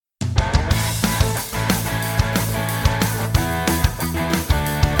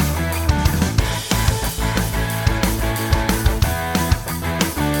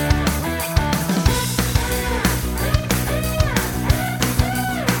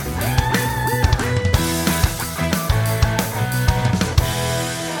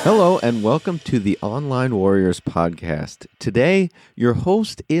Hello and welcome to the Online Warriors podcast. Today, your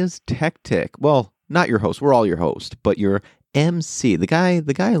host is Tech. Well, not your host. We're all your host, but your MC, the guy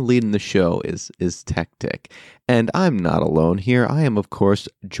leading the show is Tech. And I'm not alone here. I am, of course,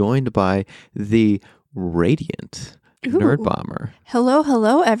 joined by the radiant Nerd Bomber.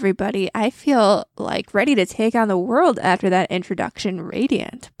 Hello, everybody. I feel like ready to take on the world after that introduction.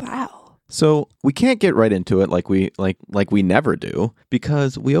 Radiant. Wow. So we can't get right into it like we never do,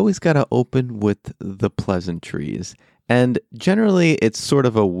 because we always got to open with the pleasantries. And generally, it's sort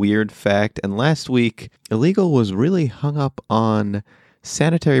of a weird fact. And last week, Illegal was really hung up on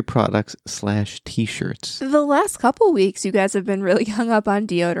sanitary products / t-shirts. The last couple weeks, you guys have been really hung up on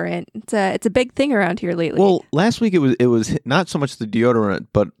deodorant. It's a big thing around here lately. Well, last week it was not so much the deodorant,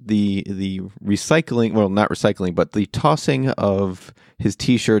 but the recycling. Well, not recycling, but the tossing of his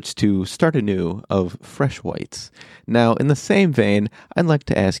t-shirts to start anew of fresh whites. Now, in the same vein, I'd like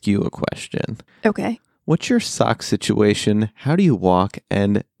to ask you a question. Okay. What's your sock situation? How do you walk?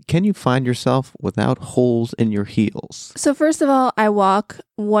 And can you find yourself without holes in your heels? So first of all, I walk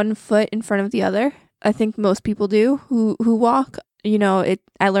one foot in front of the other. I think most people do who walk. You know,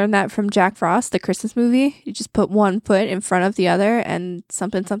 I learned that from Jack Frost, the Christmas movie. You just put one foot in front of the other and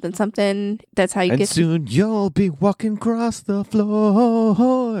something. That's how you get. And soon you'll be walking across the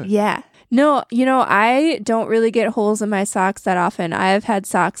floor. Yeah. No, I don't really get holes in my socks that often. I've had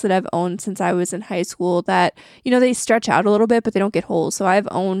socks that I've owned since I was in high school that, they stretch out a little bit, but they don't get holes. So I've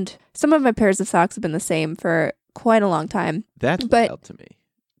owned, some of my pairs of socks have been the same for quite a long time. That's wild to me.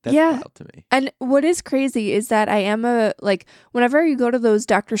 That's wild to me. And what is crazy is that I am whenever you go to those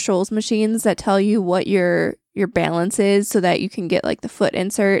Dr. Scholl's machines that tell you what your balance is so that you can get like the foot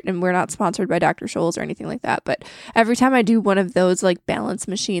insert, and we're not sponsored by Dr. Scholl's or anything like that, but every time I do one of those like balance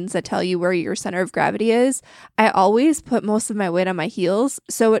machines that tell you where your center of gravity is, I always put most of my weight on my heels.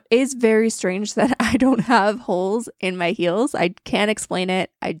 So it is very strange that I don't have holes in my heels. I can't explain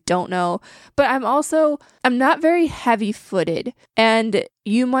it. I don't know. But I'm not very heavy footed, and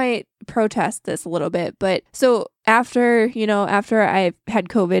you might protest this a little bit, but so after I had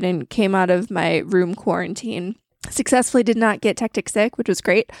COVID and came out of my room quarantine, successfully did not get Tech sick, which was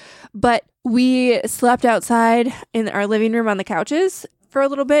great, but we slept outside in our living room on the couches for a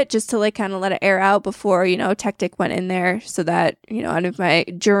little bit just to like kind of let it air out before, Tech went in there so that, any of my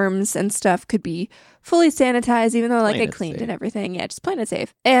germs and stuff could be fully sanitized, even though like I cleaned and everything. Yeah, just plain it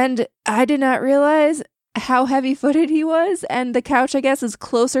safe. And I did not realize how heavy-footed he was, and the couch, I guess, is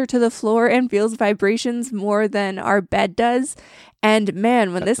closer to the floor and feels vibrations more than our bed does. And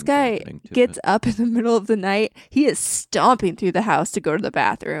man, when this guy gets up in the middle of the night, he is stomping through the house to go to the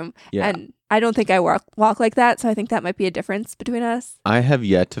bathroom. Yeah. And I don't think I walk like that, so I think that might be a difference between us. I have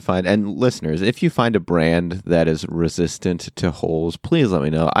yet to find, and listeners, if you find a brand that is resistant to holes, please let me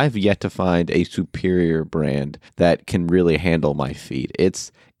know. I've yet to find a superior brand that can really handle my feet.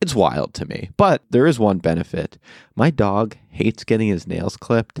 It's wild to me. But there is one benefit. My dog hates getting his nails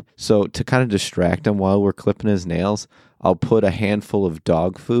clipped, so to kind of distract him while we're clipping his nails, I'll put a handful of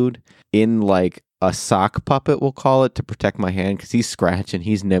dog food in like a sock puppet, we'll call it, to protect my hand, because he's scratching,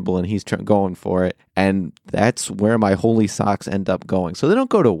 he's nibbling, he's going for it, and that's where my holy socks end up going. So they don't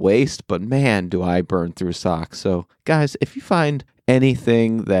go to waste, but man, do I burn through socks. So guys, if you find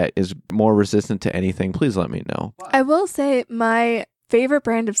anything that is more resistant to anything, please let me know. I will say my favorite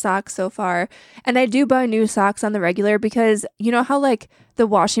brand of socks so far, and I do buy new socks on the regular because you know how like the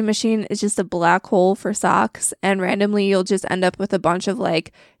washing machine is just a black hole for socks, and randomly you'll just end up with a bunch of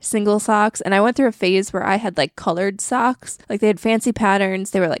like single socks. And I went through a phase where I had like colored socks, like they had fancy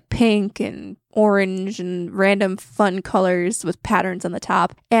patterns, they were like pink and orange and random fun colors with patterns on the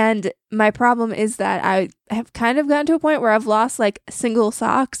top. And my problem is that I have kind of gotten to a point where I've lost like single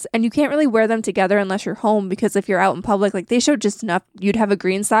socks, and you can't really wear them together unless you're home, because if you're out in public, like they show just enough, you'd have a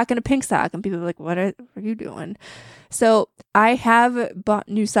green sock and a pink sock, and people are like, what are you doing? So I have bought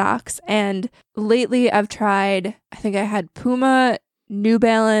new socks, and lately I've tried, I think I had Puma, New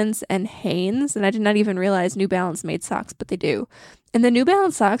Balance, and Hanes, and I did not even realize New Balance made socks, but they do. And the New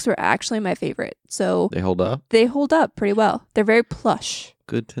Balance socks were actually my favorite. So they hold up? They hold up pretty well. They're very plush.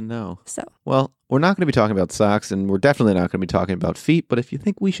 Good to know. So, well, we're not going to be talking about socks, and we're definitely not going to be talking about feet, but if you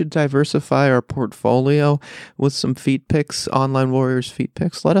think we should diversify our portfolio with some feet picks, Online Warriors feet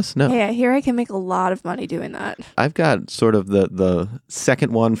picks, let us know. Yeah, here I can make a lot of money doing that. I've got sort of the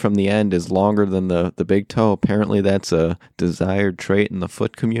second one from the end is longer than the big toe. Apparently that's a desired trait in the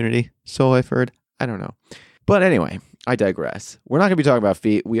foot community, so I've heard. I don't know. But anyway, I digress. We're not going to be talking about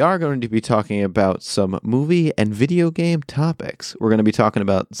feet. We are going to be talking about some movie and video game topics. We're going to be talking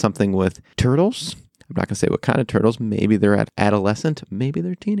about something with turtles, I'm not going to say what kind of turtles. Maybe they're adolescent. Maybe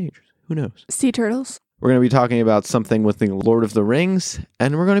they're teenagers. Who knows? Sea turtles. We're going to be talking about something with the Lord of the Rings,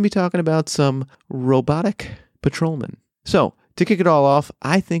 and we're going to be talking about some robotic patrolmen. So, to kick it all off,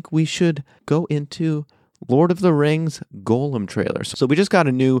 I think we should go into Lord of the Rings Gollum trailer. So we just got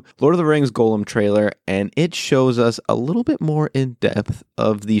a new Lord of the Rings Gollum trailer, and it shows us a little bit more in depth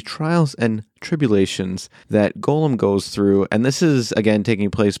of the trials and tribulations that Gollum goes through. And this is, again, taking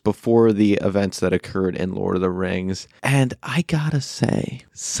place before the events that occurred in Lord of the Rings. And I gotta say,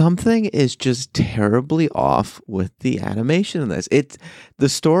 something is just terribly off with the animation in this. The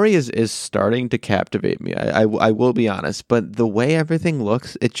story is starting to captivate me. I will be honest, but the way everything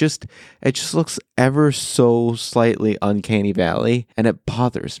looks, it just looks ever so slightly uncanny valley, and it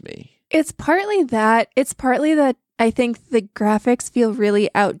bothers me. It's partly that. It's partly that I think the graphics feel really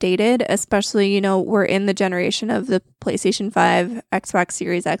outdated, especially, we're in the generation of the PlayStation 5, Xbox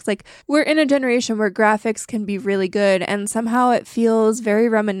Series X. Like, we're in a generation where graphics can be really good, and somehow it feels very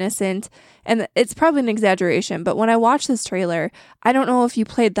reminiscent. And it's probably an exaggeration, but when I watched this trailer, I don't know if you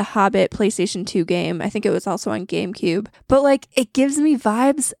played the Hobbit PlayStation 2 game. I think it was also on GameCube. But, it gives me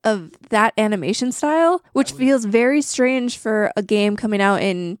vibes of that animation style, which feels very strange for a game coming out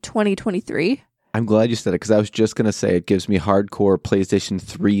in 2023. I'm glad you said it, because I was just going to say it gives me hardcore PlayStation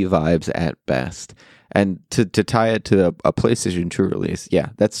 3 vibes at best. And to tie it to a PlayStation 2 release, yeah,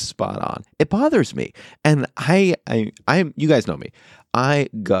 that's spot on. It bothers me. And I'm you guys know me. I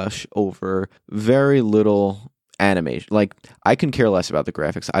gush over very little animation. Like, I can care less about the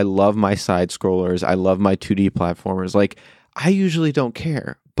graphics. I love my side scrollers. I love my 2D platformers. Like, I usually don't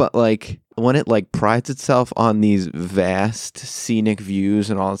care. But when it prides itself on these vast scenic views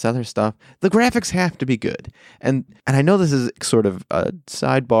and all this other stuff, the graphics have to be good. And I know this is sort of a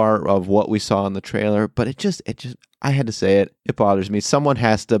sidebar of what we saw in the trailer, but it just I had to say it. It bothers me. Someone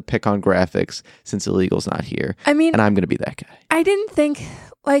has to pick on graphics since Illegal's not here. I mean, and I'm going to be that guy. I didn't think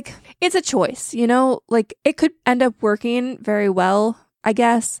it's a choice, it could end up working very well, I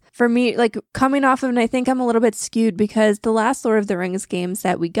guess. For me, coming off of, and I think I'm a little bit skewed because the last Lord of the Rings games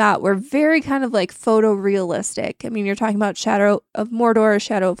that we got were very kind of photorealistic. I mean, you're talking about Shadow of Mordor,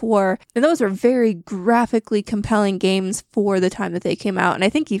 Shadow of War, and those were very graphically compelling games for the time that they came out. And I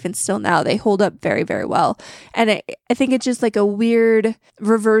think even still now, they hold up very, very well. And I think it's just a weird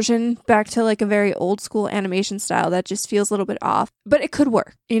reversion back to a very old school animation style that just feels a little bit off, but it could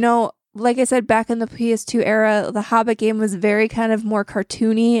work, Like I said, back in the PS2 era, the Hobbit game was very kind of more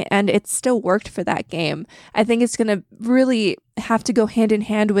cartoony, and it still worked for that game. I think it's going to really have to go hand in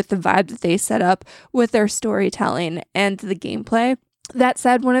hand with the vibe that they set up with their storytelling and the gameplay. That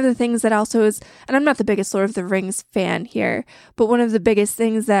said, one of the things that also is, and I'm not the biggest Lord of the Rings fan here, but one of the biggest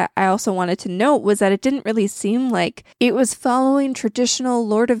things that I also wanted to note was that it didn't really seem like it was following traditional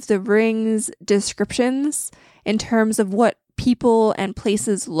Lord of the Rings descriptions in terms of what people and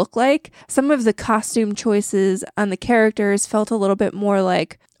places look like. Some of the costume choices on the characters felt a little bit more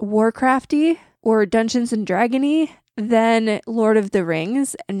like Warcrafty or Dungeons and Dragony than Lord of the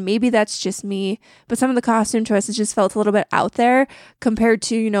Rings, and maybe that's just me, but some of the costume choices just felt a little bit out there compared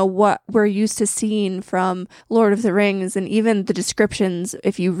to, what we're used to seeing from Lord of the Rings. And even the descriptions,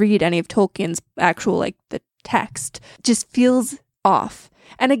 if you read any of Tolkien's actual the text, just feels off.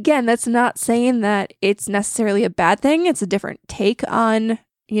 And again, that's not saying that it's necessarily a bad thing. It's a different take on,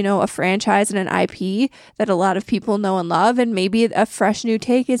 a franchise and an IP that a lot of people know and love. And maybe a fresh new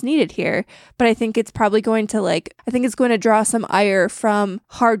take is needed here. But I think it's probably going to I think it's going to draw some ire from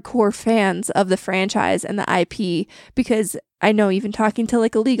hardcore fans of the franchise and the IP. Because I know, even talking to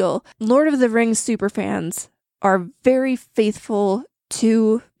Illegal, Lord of the Rings super fans are very faithful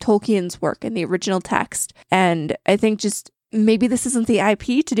to Tolkien's work in the original text. And I think just maybe this isn't the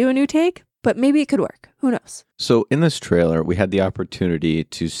IP to do a new take, but maybe it could work. Who knows? So in this trailer, we had the opportunity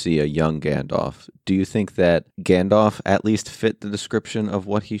to see a young Gandalf. Do you think that Gandalf at least fit the description of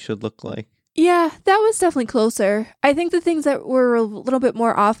what he should look like? Yeah, that was definitely closer. I think the things that were a little bit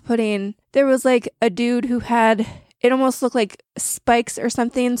more off-putting, there was a dude who had, it almost looked like spikes or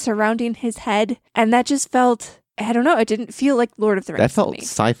something surrounding his head. And that just felt, I don't know, it didn't feel like Lord of the Rings. That felt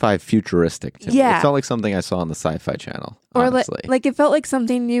sci-fi futuristic to me. Yeah. It felt like something I saw on the Sci-Fi Channel, or honestly. It felt like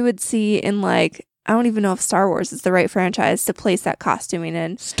something you would see in I don't even know if Star Wars is the right franchise to place that costuming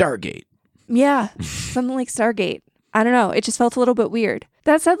in. Stargate. Yeah, something like Stargate. I don't know. It just felt a little bit weird.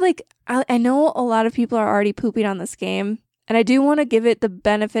 That said, I know a lot of people are already pooping on this game, and I do want to give it the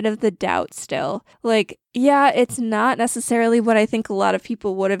benefit of the doubt still. Yeah, it's not necessarily what I think a lot of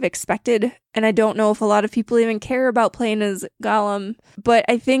people would have expected, and I don't know if a lot of people even care about playing as Gollum, but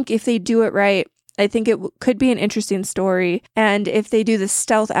I think if they do it right, I think it could be an interesting story. And if they do the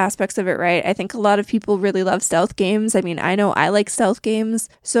stealth aspects of it right, I think a lot of people really love stealth games. I mean, I know I like stealth games.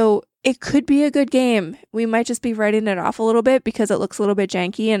 So it could be a good game. We might just be writing it off a little bit because it looks a little bit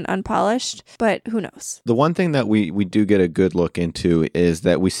janky and unpolished, but who knows? The one thing that we do get a good look into is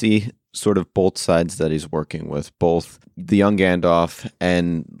that we see sort of both sides that he's working with, both the young Gandalf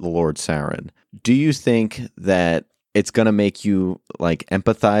and the Lord Sauron. Do you think that it's going to make you like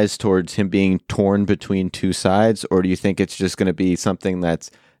empathize towards him being torn between two sides, or do you think it's just going to be something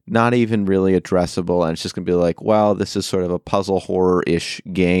that's not even really addressable and it's just going to be like, wow, this is sort of a puzzle horror-ish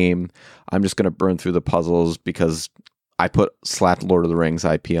game. I'm just going to burn through the puzzles because I slapped Lord of the Rings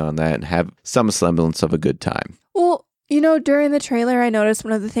IP on that and have some semblance of a good time. Well, during the trailer, I noticed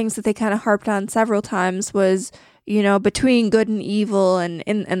one of the things that they kind of harped on several times was, between good and evil and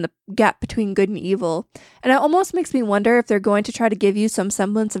the gap between good and evil. And it almost makes me wonder if they're going to try to give you some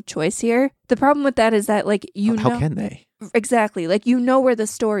semblance of choice here. The problem with that is that, like, how can they? Exactly. Like, where the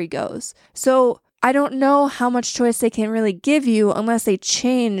story goes. So I don't know how much choice they can really give you unless they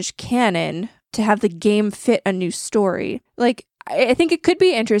change canon to have the game fit a new story. Like, I think it could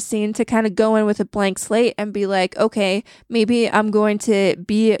be interesting to kind of go in with a blank slate and be like, okay, maybe I'm going to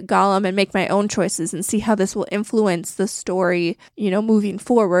be Gollum and make my own choices and see how this will influence the story, moving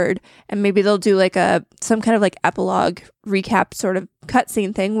forward. And maybe they'll do like some kind of like epilogue recap sort of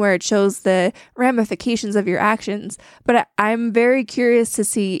cutscene thing where it shows the ramifications of your actions. But I'm very curious to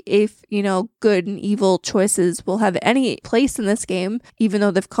see if, good and evil choices will have any place in this game, even though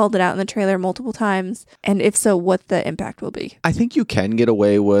they've called it out in the trailer multiple times. And if so, what the impact will be. I think you can get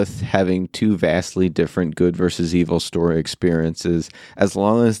away with having two vastly different good versus evil story experiences as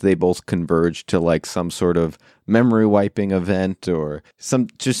long as they both converge to like some sort of memory wiping event or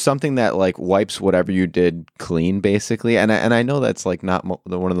something that like wipes whatever you did clean, basically. And I know that's like not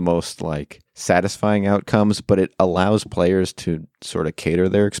one of the most like satisfying outcomes, but it allows players to sort of cater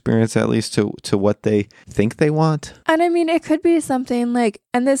their experience at least to what they think they want. And I mean, it could be something like,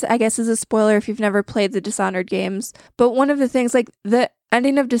 and this I guess is a spoiler if you've never played the Dishonored games, but one of the things, like, the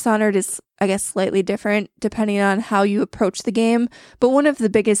ending of Dishonored is, I guess, slightly different depending on how you approach the game. But one of the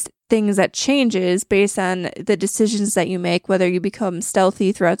biggest things that changes based on the decisions that you make, whether you become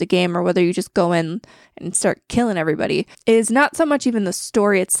stealthy throughout the game or whether you just go in and start killing everybody, is not so much even the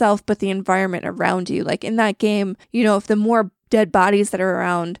story itself, but the environment around you. Like in that game, if the more dead bodies that are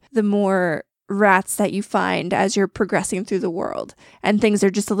around, the more rats that you find as you're progressing through the world. And things are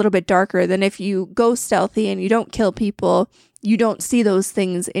just a little bit darker than if you go stealthy and you don't kill people. You don't see those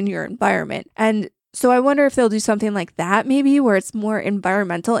things in your environment. And so I wonder if they'll do something like that, maybe, where it's more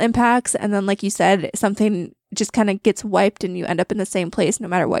environmental impacts. And then, like you said, something just kind of gets wiped and you end up in the same place no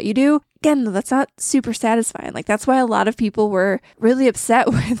matter what you do. Again, though, that's not super satisfying. Like, that's why a lot of people were really upset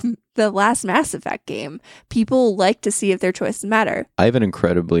with the last Mass Effect game. People like to see if their choices matter. I have an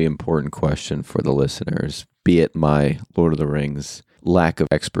incredibly important question for the listeners, be it my Lord of the Rings lack of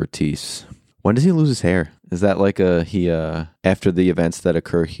expertise. When does he lose his hair? Is that like after the events that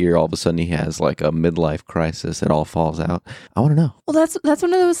occur here, all of a sudden he has like a midlife crisis, it all falls out? I want to know. Well, that's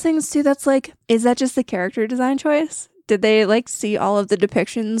one of those things too that's like, is that just a character design choice? Did they like see all of the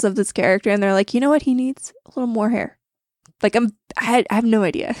depictions of this character and they're like, you know what, he needs a little more hair? Like, I have no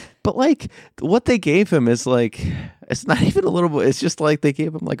idea. But like what they gave him is like, it's not even a little bit. It's just like they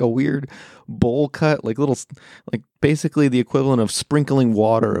gave him like a weird bowl cut, like little, like basically the equivalent of sprinkling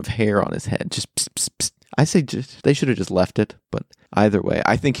water of hair on his head. Just pss, pss, pss. I say they should have just left it. But either way,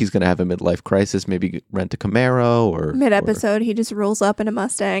 I think he's going to have a midlife crisis. Maybe rent a Camaro or mid-episode, he just rolls up in a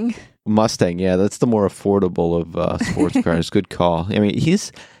Mustang. Mustang, yeah, that's the more affordable of sports cars. Good call. I mean,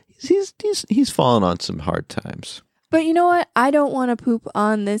 he's fallen on some hard times. But you know what? I don't want to poop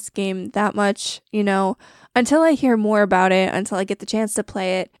on this game that much, until I hear more about it, until I get the chance to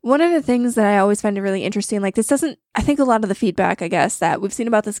play it. One of the things that I always find really interesting, like I think a lot of the feedback, I guess, that we've seen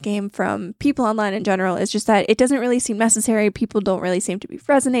about this game from people online in general is just that it doesn't really seem necessary. People don't really seem to be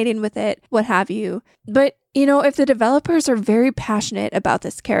resonating with it, what have you. But if the developers are very passionate about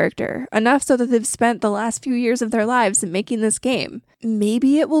this character, enough so that they've spent the last few years of their lives making this game,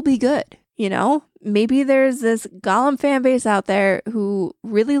 maybe it will be good. Maybe there's this Gollum fan base out there who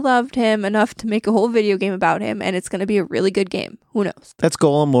really loved him enough to make a whole video game about him, and it's going to be a really good game. Who knows? That's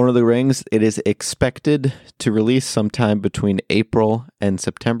Gollum, Lord of the Rings. It is expected to release sometime between April and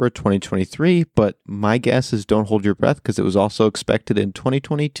September 2023, but my guess is don't hold your breath because it was also expected in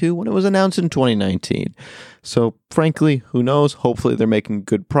 2022 when it was announced in 2019. So frankly, who knows? Hopefully they're making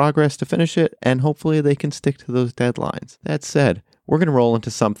good progress to finish it, and hopefully they can stick to those deadlines. That said, we're going to roll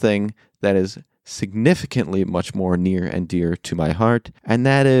into something that is significantly much more near and dear to my heart, and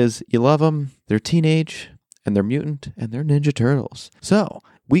that is you love them, they're teenage, and they're mutant, and they're Ninja Turtles. So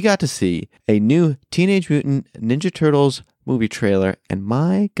we got to see a new Teenage Mutant Ninja Turtles movie trailer, and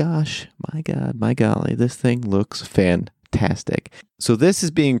my gosh, my God, my golly, this thing looks fantastic. So this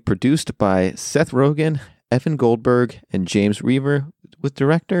is being produced by Seth Rogen, Evan Goldberg, and James Reaver, with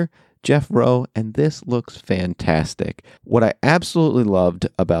director Jeff Rowe, and this looks fantastic. What I absolutely loved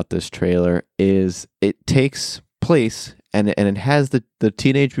about this trailer is it takes place and it has the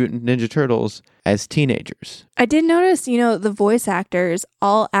Teenage Mutant Ninja Turtles as teenagers. I did notice, the voice actors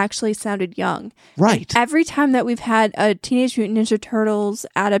all actually sounded young. Right. And every time that we've had a Teenage Mutant Ninja Turtles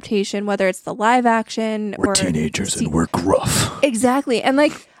adaptation, whether it's the live action we're teenagers and we're gruff. Exactly. And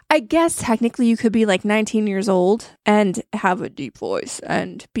I guess technically you could be 19 years old and have a deep voice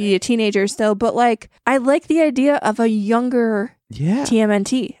and be a teenager still. But I like the idea of a younger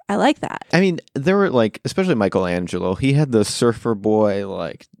TMNT. I like that. I mean, there were especially Michelangelo, he had the surfer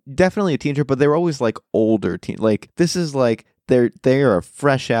boy, definitely a teenager, but they were always older teen. This is they are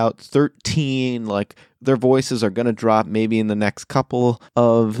fresh out 13, their voices are going to drop maybe in the next couple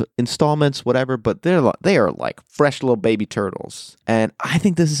of installments, whatever, but they are fresh little baby turtles. And I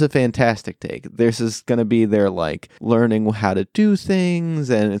think this is a fantastic take. This is going to be their learning how to do things,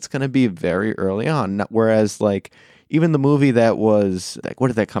 and it's going to be very early on. Whereas even the movie that was what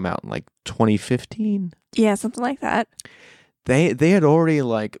did that come out in 2015? Yeah, something like that. They had already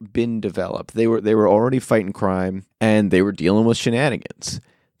been developed. They were already fighting crime, and they were dealing with shenanigans.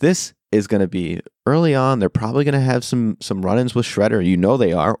 This is going to be early on. They're probably going to have some run-ins with Shredder.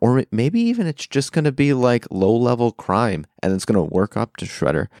 They are. Or maybe even it's just going to be low-level crime, and it's going to work up to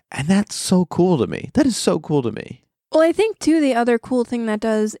Shredder. And that's so cool to me. That is so cool to me. Well, I think, too, the other cool thing that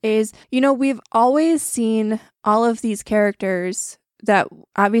does is, we've always seen all of these characters that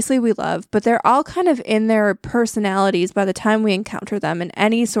obviously we love, but they're all kind of in their personalities by the time we encounter them in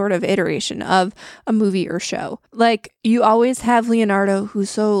any sort of iteration of a movie or show. You always have Leonardo, who's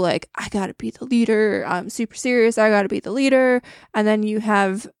so I gotta be the leader, I'm super serious, I gotta be the leader. And then you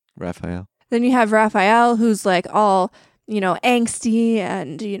have Raphael. Who's all, angsty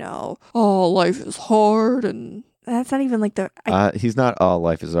and, oh, life is hard, and that's not even he's not all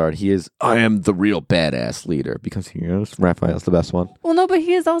life is hard. He is, I am the real badass leader, because he is. Raphael's the best one. Well, no, but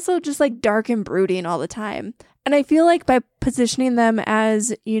he is also just dark and brooding all the time. And I feel by positioning them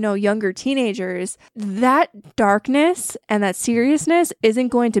as, younger teenagers, that darkness and that seriousness isn't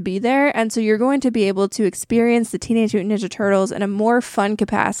going to be there. And so you're going to be able to experience the Teenage Mutant Ninja Turtles in a more fun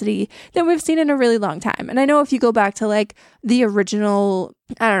capacity than we've seen in a really long time. And I know if you go back to the original,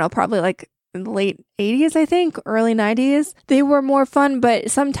 I don't know, probably in the late 80s, I think, early 90s, they were more fun, but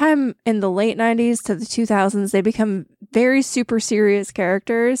sometime in the late 90s to the 2000s, they become very super serious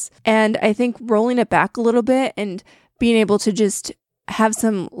characters. And I think rolling it back a little bit and being able to just have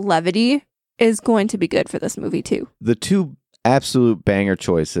some levity is going to be good for this movie, too. The two absolute banger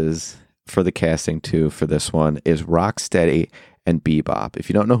choices for the casting, too, for this one is Rocksteady and Bebop. If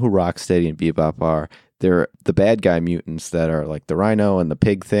you don't know who Rocksteady and Bebop are, they're the bad guy mutants that are the rhino and the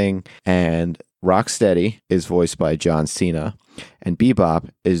pig thing. And Rocksteady is voiced by John Cena, and Bebop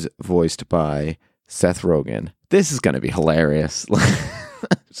is voiced by Seth Rogen. This is going to be hilarious.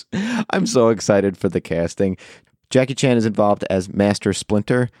 I'm so excited for the casting. Jackie Chan is involved as Master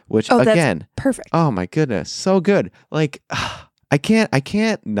Splinter, which again, that's perfect. Oh my goodness, so good. I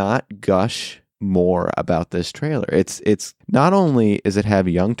can't not gush more about this trailer. It's not only is it have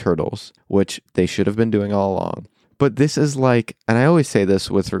young turtles, which they should have been doing all along, but this is and I always say this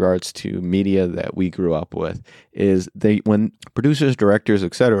with regards to media that we grew up with, is when producers, directors,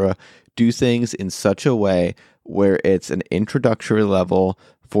 etc. do things in such a way where it's an introductory level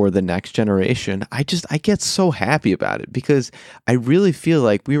for the next generation, I get so happy about it, because I really feel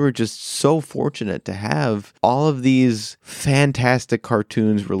like we were just so fortunate to have all of these fantastic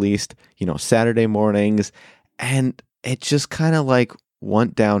cartoons released, Saturday mornings, and it just kind of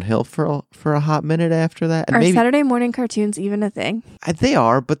went downhill for a hot minute after that. And are Saturday morning cartoons even a thing? They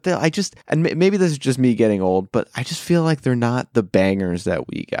are, but maybe this is just me getting old, but I just feel like they're not the bangers that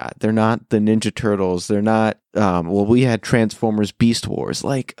we got. They're not the Ninja Turtles. They're not, we had Transformers Beast Wars.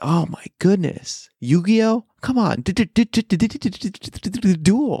 Oh my goodness. Yu-Gi-Oh? Come on.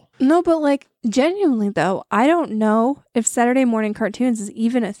 Duel. No, but genuinely though, I don't know if Saturday morning cartoons is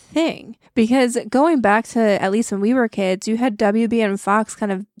even a thing, because going back to at least when we were kids, you had WB and Fox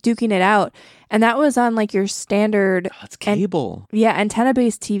kind of duking it out, and that was on your standard it's cable.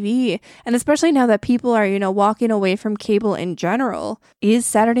 Antenna-based TV. And especially now that people are, walking away from cable in general, is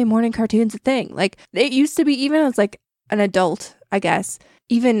Saturday morning cartoons a thing? It used to be, even as an adult, I guess,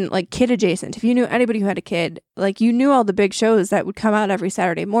 even like kid adjacent. If you knew anybody who had a kid, like you knew all the big shows that would come out every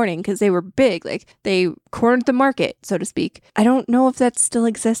Saturday morning because they were big. Like they cornered the market, so to speak. I don't know if that still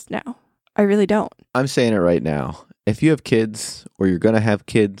exists now. I really don't. I'm saying it right now. If you have kids or you're going to have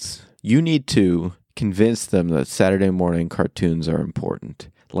kids, you need to convince them that Saturday morning cartoons are important.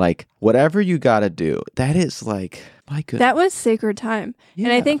 Like, whatever you got to do, that is like, my goodness. That was sacred time. Yeah.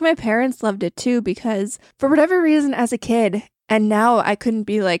 And I think my parents loved it too because for whatever reason as a kid, and now I couldn't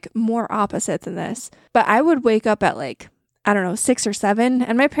be like more opposite than this, but I would wake up at like, I don't know, 6 or 7.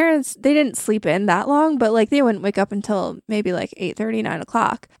 And my parents, they didn't sleep in that long, but like they wouldn't wake up until maybe like 8:30, 9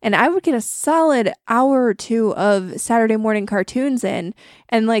 o'clock. And I would get a solid hour or two of Saturday morning cartoons in.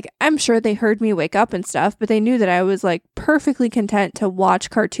 And like, I'm sure they heard me wake up and stuff, but they knew that I was like perfectly content to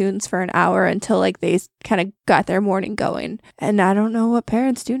watch cartoons for an hour until like they kind of got their morning going. And I don't know what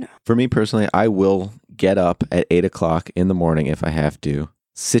parents do now. For me personally, I will get up at 8 o'clock in the morning if I have to,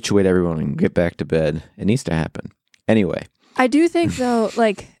 situate everyone and get back to bed. It needs to happen. Anyway. I do think, though,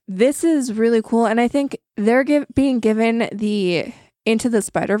 like, this is really cool. And I think they're being given the Into the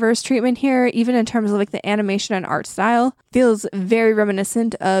Spider-Verse treatment here, even in terms of, like, the animation and art style. Feels very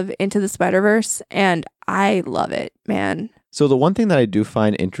reminiscent of Into the Spider-Verse. And I love it, man. So the one thing that I do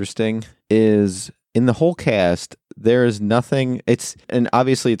find interesting is in the whole cast, there is nothing, and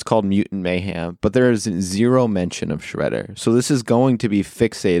obviously it's called Mutant Mayhem, but there is zero mention of Shredder. So this is going to be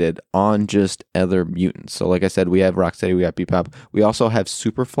fixated on just other mutants. So like I said, we have Rocksteady, we have Bebop. We also have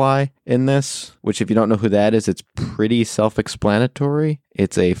Superfly in this, which if you don't know who that is, it's pretty self-explanatory.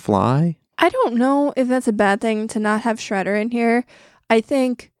 It's a fly. I don't know if that's a bad thing to not have Shredder in here. I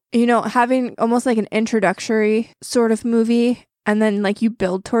think, you know, having almost like an introductory sort of movie and then like you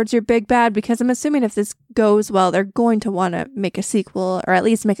build towards your big bad, because I'm assuming if this goes well, they're going to want to make a sequel or at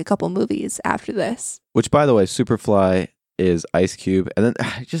least make a couple movies after this. Which, by the way, Superfly is Ice Cube. And then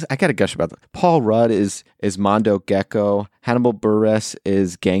I got to gush about that. Paul Rudd is Mondo Gecko. Hannibal Buress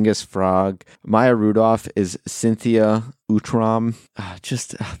is Genghis Frog. Maya Rudolph is Cynthia Utram.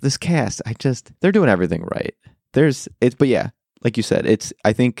 This cast, they're doing everything right. But yeah. Like you said,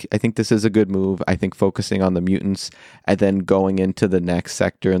 I think this is a good move. I think focusing on the mutants and then going into the next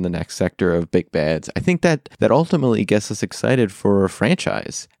sector and the next sector of big bads. I think that ultimately gets us excited for a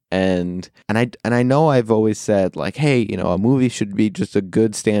franchise. And I know I've always said like, hey, you know, a movie should be just a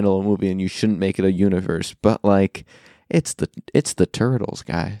good standalone movie and you shouldn't make it a universe. But like, it's the Turtles,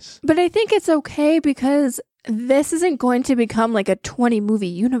 guys. But I think it's okay because this isn't going to become like a 20 movie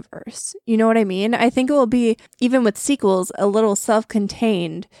universe. You know what I mean? I think it will be, even with sequels, a little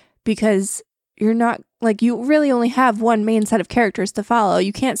self-contained because you're not like, you really only have one main set of characters to follow.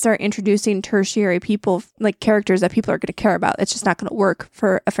 You can't start introducing tertiary people, like characters that people are going to care about. It's just not going to work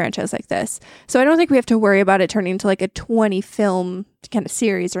for a franchise like this. So I don't think we have to worry about it turning into like a 20 film kind of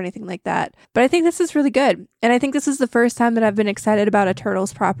series or anything like that. But I think this is really good. And I think this is the first time that I've been excited about a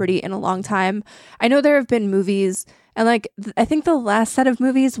Turtles property in a long time. I know there have been movies and like, I think the last set of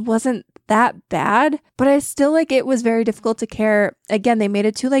movies wasn't that bad, but I still like, it was very difficult to care. Again, they made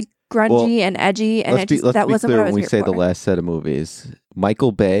it too like grungy and edgy, and that wasn't what I was here for. When we say the last set of movies,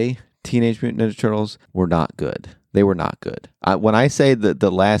 Michael Bay, Teenage Mutant Ninja Turtles were not good. They were not good. When I say the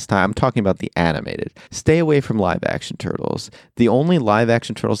last time, I'm talking about the animated. Stay away from live action Turtles. The only live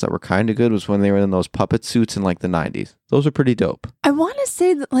action Turtles that were kind of good was when they were in those puppet suits in like the 90s. Those are pretty dope. I want to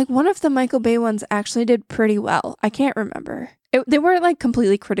say that like one of the Michael Bay ones actually did pretty well. I can't remember. They weren't like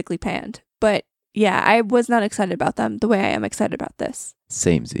completely critically panned, but yeah, I was not excited about them the way I am excited about this.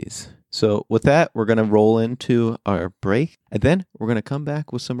 Samesies. So with that, we're going to roll into our break, and then we're going to come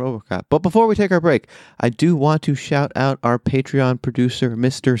back with some RoboCop. But before we take our break, I do want to shout out our Patreon producer,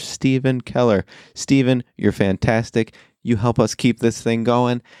 Mr. Steven Keller. Steven, you're fantastic. You help us keep this thing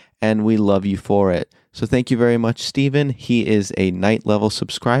going, and we love you for it. So thank you very much, Steven. He is a night level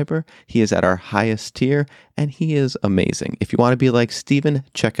subscriber. He is at our highest tier, and he is amazing. If you want to be like Steven,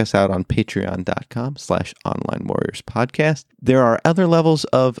 check us out on patreon.com/Online Warriors Podcast. There are other levels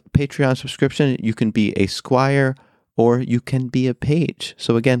of Patreon subscription. You can be a squire or you can be a page.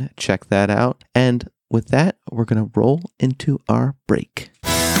 So again, check that out. And with that, we're going to roll into our break.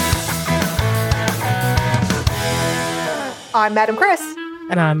 I'm Madam Chris.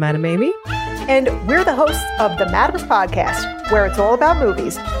 And I'm Madam Amy. And we're the hosts of the Madams Podcast, where it's all about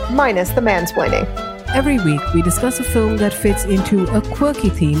movies, minus the mansplaining. Every week, we discuss a film that fits into a quirky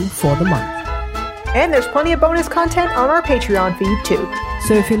theme for the month. And there's plenty of bonus content on our Patreon feed, too.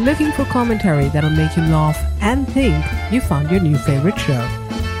 So if you're looking for commentary that'll make you laugh and think, you found your new favorite show.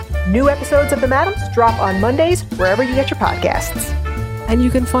 New episodes of The Madams drop on Mondays, wherever you get your podcasts. And you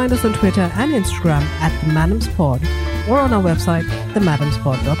can find us on Twitter and Instagram at The Madams Pod. or on our website,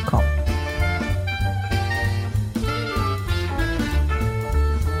 themadamspod.com.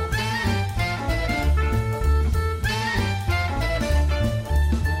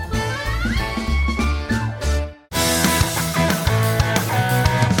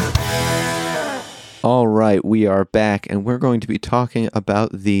 All right, we are back, and we're going to be talking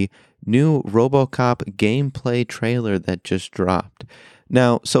about the new RoboCop gameplay trailer that just dropped.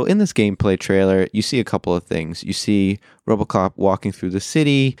 Now, so in this gameplay trailer, you see a couple of things. You see RoboCop walking through the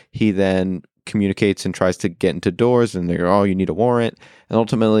city. He then communicates and tries to get into doors, and they go, oh, you need a warrant. And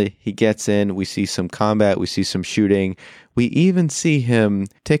ultimately, he gets in. We see some combat. We see some shooting. We even see him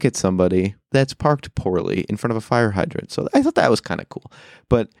ticket somebody that's parked poorly in front of a fire hydrant. So I thought that was kind of cool.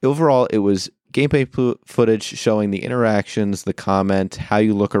 But overall, it was gameplay footage showing the interactions, the comment, how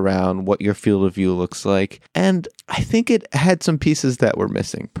you look around, what your field of view looks like. And I think it had some pieces that were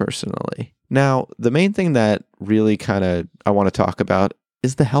missing personally. Now, the main thing that really I want to talk about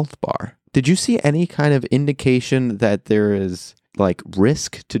is the health bar. Did you see any kind of indication that there is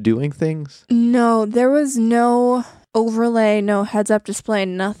risk to doing things? No, there was no overlay, no heads-up display,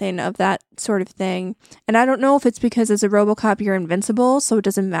 nothing of that sort of thing. And I don't know if it's because as a RoboCop you're invincible, so it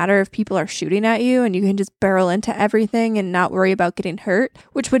doesn't matter if people are shooting at you and you can just barrel into everything and not worry about getting hurt,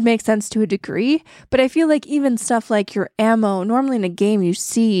 which would make sense to a degree. But I feel like even stuff like your ammo, normally in a game you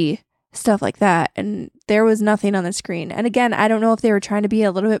see stuff like that, and there was nothing on the screen. And again, I don't know if they were trying to be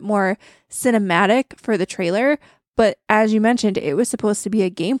a little bit more cinematic for the trailer, but as you mentioned, it was supposed to be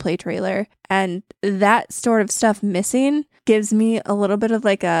a gameplay trailer, and that sort of stuff missing gives me a little bit of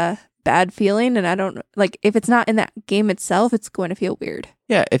a bad feeling, and I don't if it's not in that game itself, it's going to feel weird.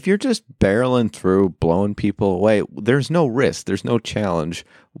 Yeah, if you're just barreling through, blowing people away, there's no risk, there's no challenge.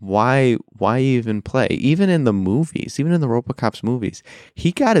 Why even play? Even in the movies, even in the RoboCop's movies,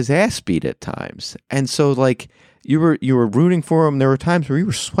 he got his ass beat at times. And so you were rooting for him. There were times where you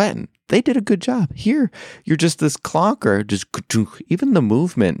were sweating. They did a good job. Here, you're just this clonker, just even the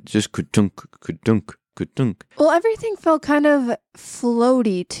movement, just ka-dunk. Well, everything felt kind of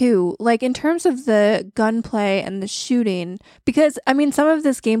floaty too, in terms of the gunplay and the shooting, because some of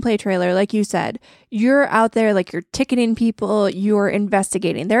this gameplay trailer, like you said, you're out there, you're ticketing people, you're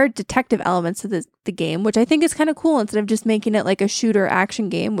investigating. There are detective elements to the game, which I think is kind of cool. Instead of just making it like a shooter action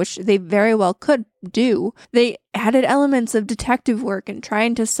game, which they very well could do, they added elements of detective work and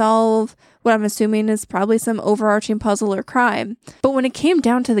trying to solve what I'm assuming is probably some overarching puzzle or crime. But when it came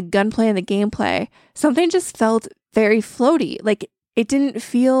down to the gunplay and the gameplay, something just felt very floaty. It didn't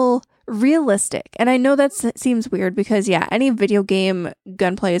feel realistic. And I know that seems weird because, yeah, any video game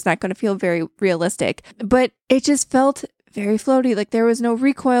gunplay is not going to feel very realistic. But it just felt very floaty. There was no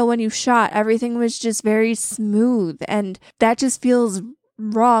recoil when you shot. Everything was just very smooth. And that just feels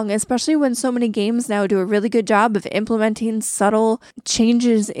wrong, especially when so many games now do a really good job of implementing subtle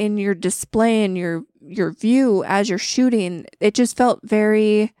changes in your display and your view as you're shooting. It just felt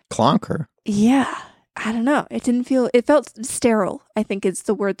very clonker. Yeah. I don't know. It felt sterile, I think is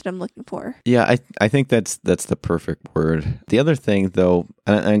the word that I'm looking for. Yeah, I think that's the perfect word. The other thing, though,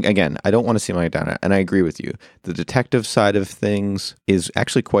 and again, I don't want to seem like down, and I agree with you. The detective side of things is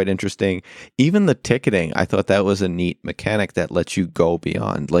actually quite interesting. Even the ticketing, I thought that was a neat mechanic that lets you go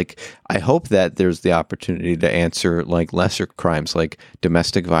beyond. I hope that there's the opportunity to answer lesser crimes like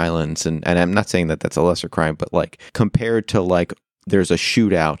domestic violence, and I'm not saying that that's a lesser crime, but compared to there's a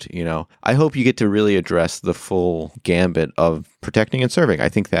shootout, I hope you get to really address the full gambit of protecting and serving. I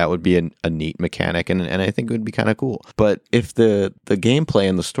think that would be a neat mechanic, and I think it would be kind of cool. But if the gameplay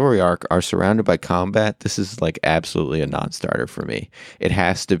and the story arc are surrounded by combat, this is absolutely a non-starter for me. It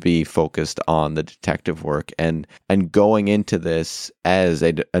has to be focused on the detective work and going into this as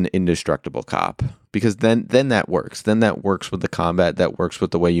an indestructible cop. Because then that works. Then that works with the combat. That works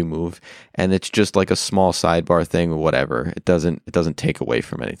with the way you move, and it's just a small sidebar thing or whatever. It doesn't take away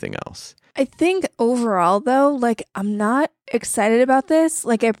from anything else. I think overall, though, I'm not excited about this.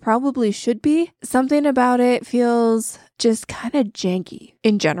 I probably should be. Something about it feels just kind of janky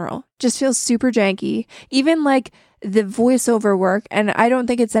in general. Just feels super janky. Even the voiceover work, and I don't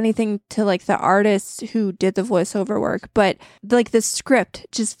think it's anything to the artists who did the voiceover work, but the script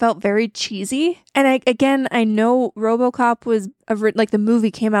just felt very cheesy. And I know RoboCop was the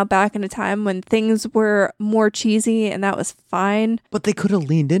movie came out back in a time when things were more cheesy, and that was fine. But they could have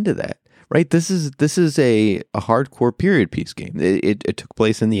leaned into that. Right, this is a hardcore period piece game. It took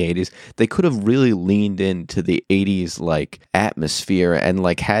place in the 80s. They could have really leaned into the 80s atmosphere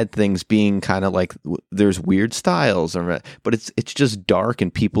and had things being kind of there's weird styles, but it's just dark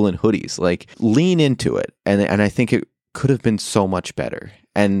and people in hoodies. Lean into it, and I think could have been so much better.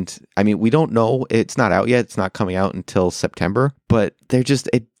 And I mean, we don't know. It's not out yet. It's not coming out until September. But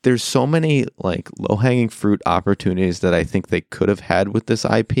there's so many like low-hanging fruit opportunities that I think they could have had with this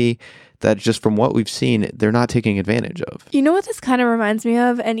IP that just from what we've seen, they're not taking advantage of. You know what this kind of reminds me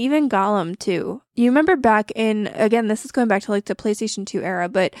of? And even Gollum, too. You remember back in, again, this is going back to like the PlayStation 2 era,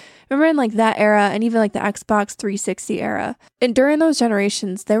 but remember in like that era and even like the Xbox 360 era. And during those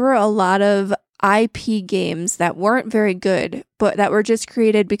generations, there were a lot of IP games that weren't very good, but that were just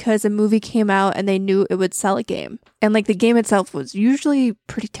created because a movie came out and they knew it would sell a game. And like the game itself was usually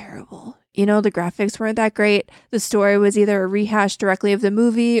pretty terrible. You know, the graphics weren't that great. The story was either a rehash directly of the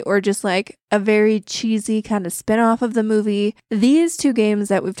movie or just like a very cheesy kind of spin-off of the movie. These two games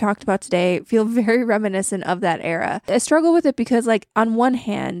that we've talked about today feel very reminiscent of that era. I struggle with it because like on one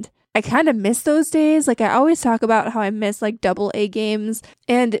hand, I kind of miss those days. Like I always talk about how I miss like AA games,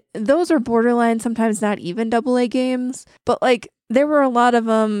 and those are borderline, sometimes not even AA games, but like there were a lot of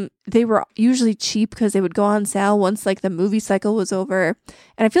them. They were usually cheap because they would go on sale once like the movie cycle was over.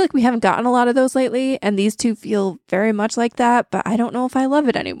 And I feel like we haven't gotten a lot of those lately. And these two feel very much like that, but I don't know if I love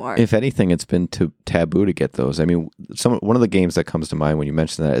it anymore. If anything, it's been taboo to get those. I mean, one of the games that comes to mind when you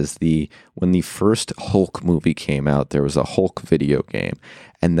mention that is when the first Hulk movie came out, there was a Hulk video game.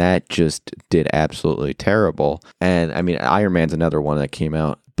 And that just did absolutely terrible. And I mean, Iron Man's another one that came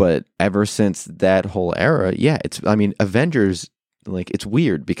out. But ever since that whole era, Avengers, like, it's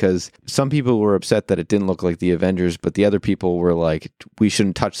weird because some people were upset that it didn't look like the Avengers, but the other people were like, we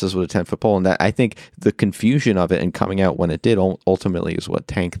shouldn't touch this with a 10-foot pole. And that, I think the confusion of it and coming out when it did ultimately is what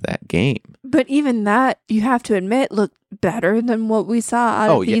tanked that game. But even that, you have to admit, looked better than what we saw out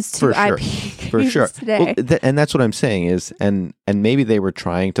of these two IP games today. Well, and that's what I'm saying is, and maybe they were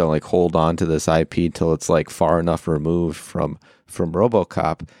trying to like hold on to this IP till it's like far enough removed from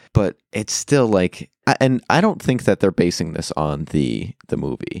RoboCop, but it's still like, and I don't think that they're basing this on the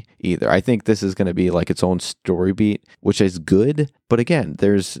movie either. I think this is going to be like its own story beat, which is good. But again,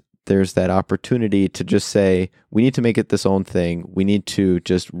 there's that opportunity to just say, we need to make it this own thing. We need to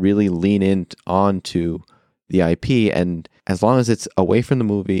just really lean in onto the IP. And as long as it's away from the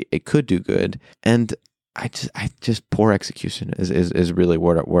movie, it could do good. And I just poor execution is really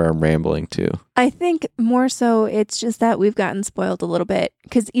where I'm rambling to. I think more so it's just that we've gotten spoiled a little bit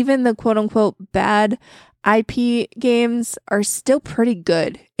because even the quote unquote bad IP games are still pretty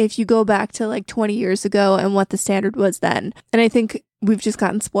good if you go back to like 20 years ago and what the standard was then. And I think we've just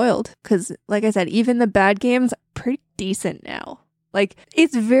gotten spoiled because, like I said, even the bad games are pretty decent now. Like,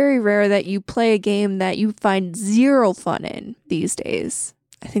 it's very rare that you play a game that you find zero fun in these days.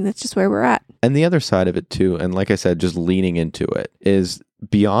 I think that's just where we're at. And the other side of it too, and like I said, just leaning into it, is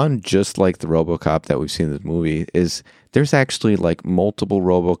beyond just like the RoboCop that we've seen in the movie, is there's actually like multiple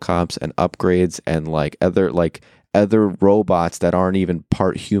RoboCops and upgrades and like other robots that aren't even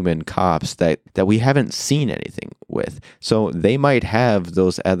part human cops that we haven't seen anything with. So they might have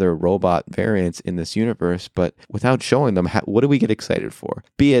those other robot variants in this universe, but without showing them, what do we get excited for?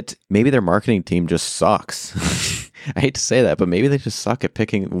 Be it maybe their marketing team just sucks. I hate to say that, but maybe they just suck at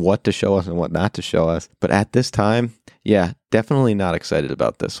picking what to show us and what not to show us. But at this time, yeah, definitely not excited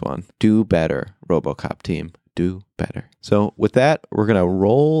about this one. Do better, RoboCop team. Do better. So with that, we're going to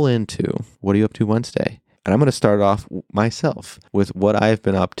roll into What Are You Up To Wednesday? And I'm going to start off myself with what I've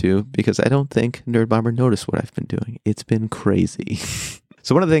been up to because I don't think Nerd Bomber noticed what I've been doing. It's been crazy.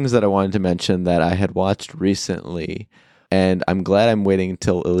 So one of the things that I wanted to mention that I had watched recently, and I'm glad I'm waiting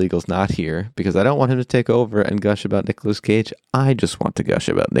until Illegal's not here because I don't want him to take over and gush about Nicolas Cage. I just want to gush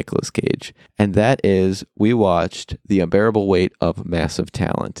about Nicolas Cage. And that is, we watched The Unbearable Weight of Massive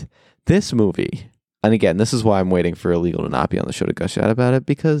Talent. This movie, and again, this is why I'm waiting for Illegal to not be on the show to gush out about it,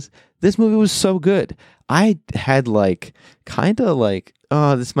 because this movie was so good. I had like, kind of like,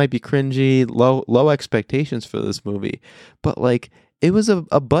 oh, this might be cringy, low expectations for this movie. But like, it was a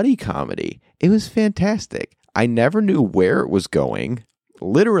buddy comedy. It was fantastic. I never knew where it was going,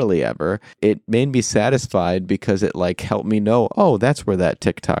 literally ever. It made me satisfied because it like helped me know, oh, that's where that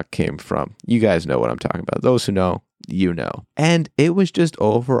TikTok came from. You guys know what I'm talking about. Those who know, you know. And it was just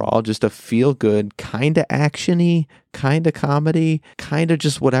overall just a feel-good, kind of action-y, kind of comedy, kind of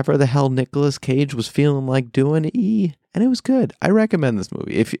just whatever the hell Nicolas Cage was feeling like doing. And it was good. I recommend this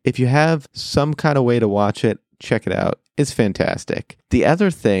movie. If you have some kind of way to watch it, check it out. It's fantastic. The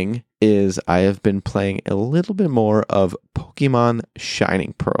other thing is I have been playing a little bit more of Pokemon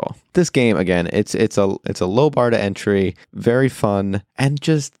Shining Pearl. This game, again, it's a low bar to entry, very fun, and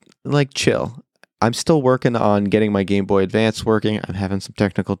just like chill. I'm still working on getting my Game Boy Advance working. I'm having some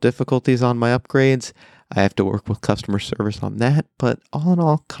technical difficulties on my upgrades. I have to work with customer service on that, but all in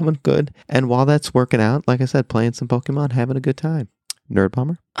all, coming good. And while that's working out, like I said, playing some Pokemon, having a good time. Nerd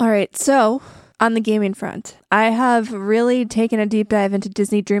Bomber? All right, so on the gaming front, I have really taken a deep dive into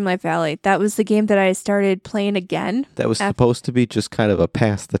Disney Dreamlight Valley. That was the game that I started playing again. That was supposed to be just kind of a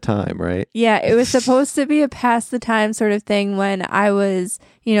pass the time, right? Yeah, it was supposed to be a pass the time sort of thing when I was,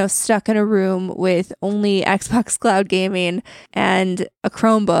 stuck in a room with only Xbox Cloud Gaming and a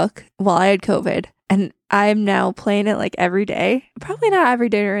Chromebook while I had COVID. And I'm now playing it like every day. Probably not every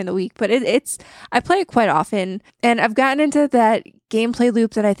day during the week, but I play it quite often. And I've gotten into that gameplay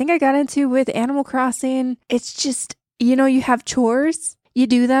loop that I think I got into with Animal Crossing. It's just, you have chores, you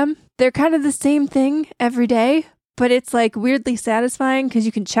do them. They're kind of the same thing every day, but it's like weirdly satisfying because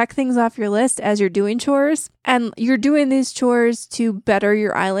you can check things off your list as you're doing chores. And you're doing these chores to better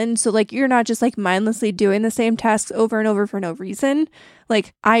your island. So like you're not just like mindlessly doing the same tasks over and over for no reason.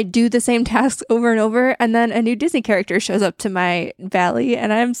 Like I do the same tasks over and over, and then a new Disney character shows up to my valley,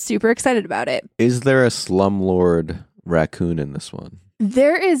 and I'm super excited about it. Is there a slumlord raccoon in this one?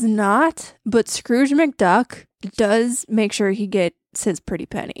 There is not, but Scrooge McDuck does make sure he gets his pretty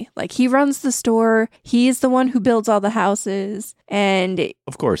penny. Like he runs the store, he's the one who builds all the houses, and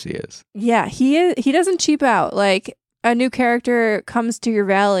of course he is. Yeah, he doesn't cheap out. Like a new character comes to your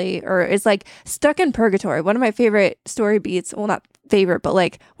valley or is like stuck in purgatory. One of my favorite story beats, well, not favorite, but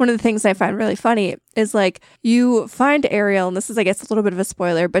like one of the things I find really funny is like you find Ariel, and this is I guess a little bit of a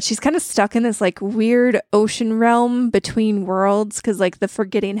spoiler, but she's kind of stuck in this like weird ocean realm between worlds because like the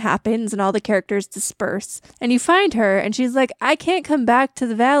forgetting happens and all the characters disperse, and you find her and she's like, I can't come back to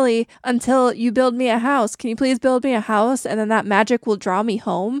the valley until you build me a house. Can you please build me a house, and then that magic will draw me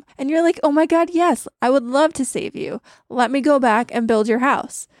home? And you're like, oh my god, yes, I would love to save you. Let me go back and build your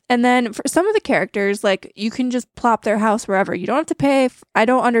house. And then for some of the characters, like you can just plop their house wherever. You don't have to pay. I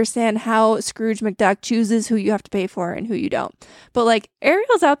don't understand how Scrooge McDuck chooses who you have to pay for and who you don't. But like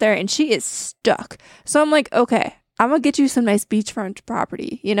Ariel's out there and she is stuck. So I'm like, okay, I'm going to get you some nice beachfront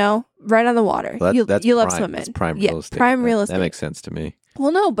property, right on the water. Well, you love prime. swimming. That's prime real estate. Prime real estate. That makes sense to me.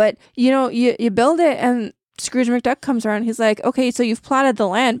 Well, no, but you build it and Scrooge McDuck comes around. He's like, okay, so you've plotted the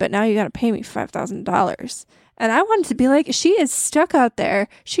land, but now you got to pay me $5,000. And I wanted to be like, she is stuck out there.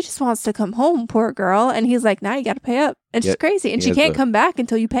 She just wants to come home, poor girl. And he's like, now you got to pay up. And she's crazy. And she can't come back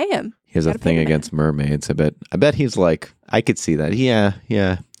until you pay him. He has a thing against mermaids. I bet he's like, I could see that. Yeah.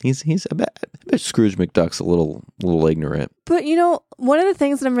 I bet Scrooge McDuck's a little ignorant. But one of the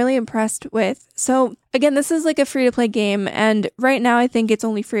things that I'm really impressed with, so again, this is like a free to play game. And right now I think it's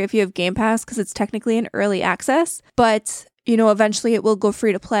only free if you have Game Pass because it's technically an early access. But eventually it will go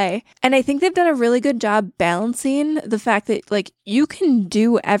free to play. And I think they've done a really good job balancing the fact that like you can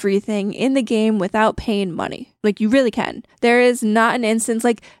do everything in the game without paying money. Like you really can. There is not an instance,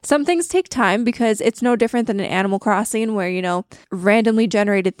 like some things take time because it's no different than an Animal Crossing where, randomly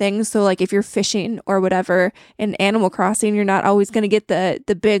generated things. So like if you're fishing or whatever in Animal Crossing, you're not always going to get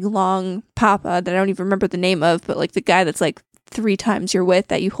the big long papa that I don't even remember the name of, but like the guy that's like 3 times your width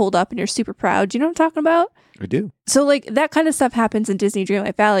that you hold up and you're super proud. Do you know what I'm talking about? I do. So like that kind of stuff happens in Disney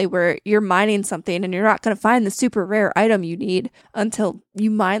Dreamlight Valley where you're mining something and you're not going to find the super rare item you need until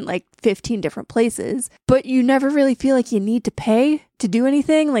you mine like 15 different places. But you never really feel like you need to pay to do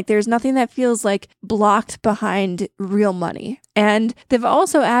anything. Like there's nothing that feels like blocked behind real money. And they've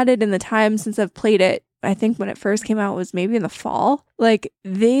also added in the time since I've played it, I think when it first came out was maybe in the fall. Like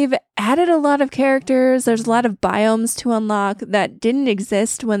they've added a lot of characters. There's a lot of biomes to unlock that didn't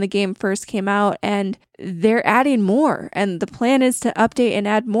exist when the game first came out, and they're adding more. And the plan is to update and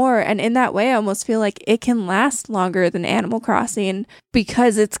add more. And in that way, I almost feel like it can last longer than Animal Crossing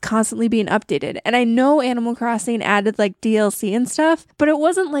because it's constantly being updated. And I know Animal Crossing added like DLC and stuff, but it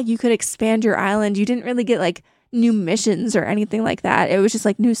wasn't like you could expand your island. You didn't really get like new missions or anything like that. It was just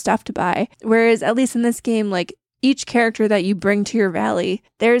like new stuff to buy. Whereas at least in this game, like each character that you bring to your valley,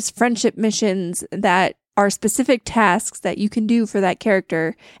 there's friendship missions that are specific tasks that you can do for that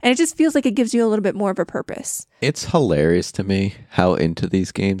character. And it just feels like it gives you a little bit more of a purpose. It's hilarious to me how into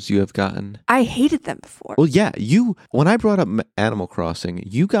these games you have gotten. I hated them before. Well, yeah, when I brought up Animal Crossing,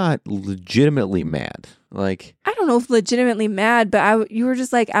 you got legitimately mad. Like, I don't know if legitimately mad, but you were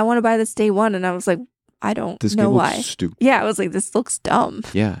just like, I want to buy this day one. And I was like, I don't know why. Looks stupid. Yeah, I was like, this looks dumb.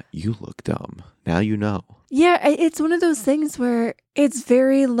 Yeah, you look dumb. Now you know. Yeah, it's one of those things where it's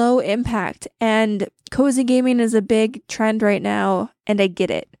very low impact, and cozy gaming is a big trend right now, and I get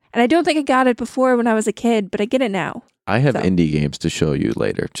it. And I don't think I got it before when I was a kid, but I get it now. I have indie games to show you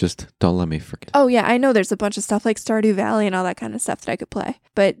later. Just don't let me forget. Oh yeah, I know there's a bunch of stuff like Stardew Valley and all that kind of stuff that I could play.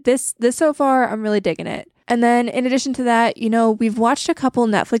 But this so far, I'm really digging it. And then in addition to that, we've watched a couple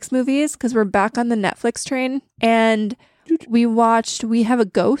Netflix movies because we're back on the Netflix train. And we watched We Have a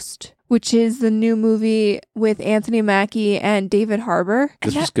Ghost, which is the new movie with Anthony Mackie and David Harbour.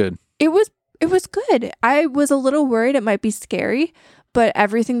 This was good. It was good. I was a little worried it might be scary, but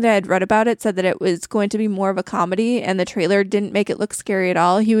everything that I had read about it said that it was going to be more of a comedy, and the trailer didn't make it look scary at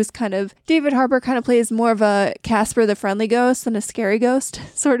all. David Harbour kind of plays more of a Casper the Friendly Ghost than a scary ghost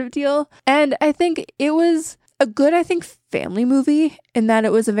sort of deal. And I think it was a good, family movie in that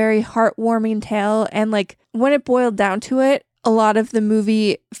it was a very heartwarming tale. And when it boiled down to it, a lot of the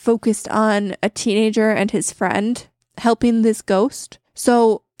movie focused on a teenager and his friend helping this ghost.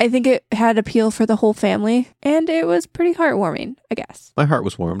 So I think it had appeal for the whole family, and it was pretty heartwarming, I guess. My heart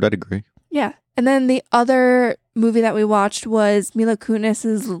was warmed. I'd agree. Yeah. And then the other movie that we watched was Mila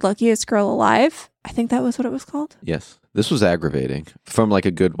Kunis's Luckiest Girl Alive. I think that was what it was called. Yes. This was aggravating from a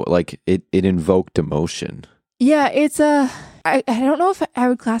good, it invoked emotion. Yeah, it's I don't know if I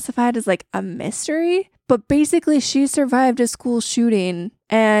would classify it as a mystery, but basically she survived a school shooting,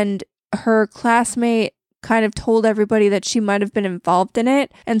 and her classmate kind of told everybody that she might have been involved in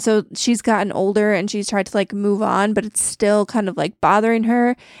it. And so she's gotten older and she's tried to move on, but it's still kind of bothering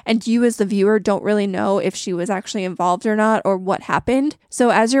her. And you as the viewer don't really know if she was actually involved or not, or what happened.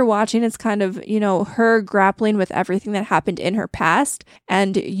 So as you're watching, it's kind of, her grappling with everything that happened in her past,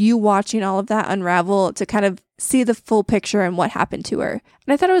 and you watching all of that unravel to kind of see the full picture and what happened to her.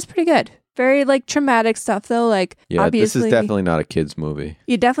 And I thought it was pretty good. Very traumatic stuff though. Yeah, obviously, this is definitely not a kid's movie.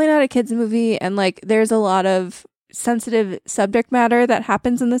 You're definitely not a kid's movie, and there's a lot of sensitive subject matter that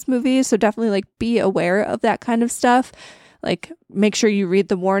happens in this movie. So definitely be aware of that kind of stuff. Make sure you read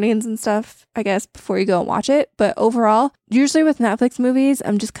the warnings and stuff, I guess, before you go and watch it. But overall, usually with Netflix movies,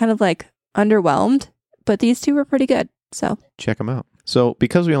 I'm just kind of underwhelmed. But these two were pretty good. So check them out. So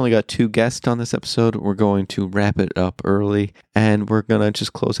because we only got 2 guests on this episode, we're going to wrap it up early, and we're going to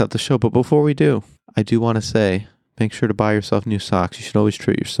just close out the show. But before we do, I do want to say, make sure to buy yourself new socks. You should always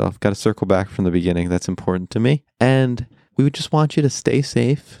treat yourself. Got to circle back from the beginning. That's important to me. And we would just want you to stay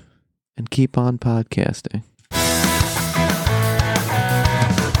safe and keep on podcasting.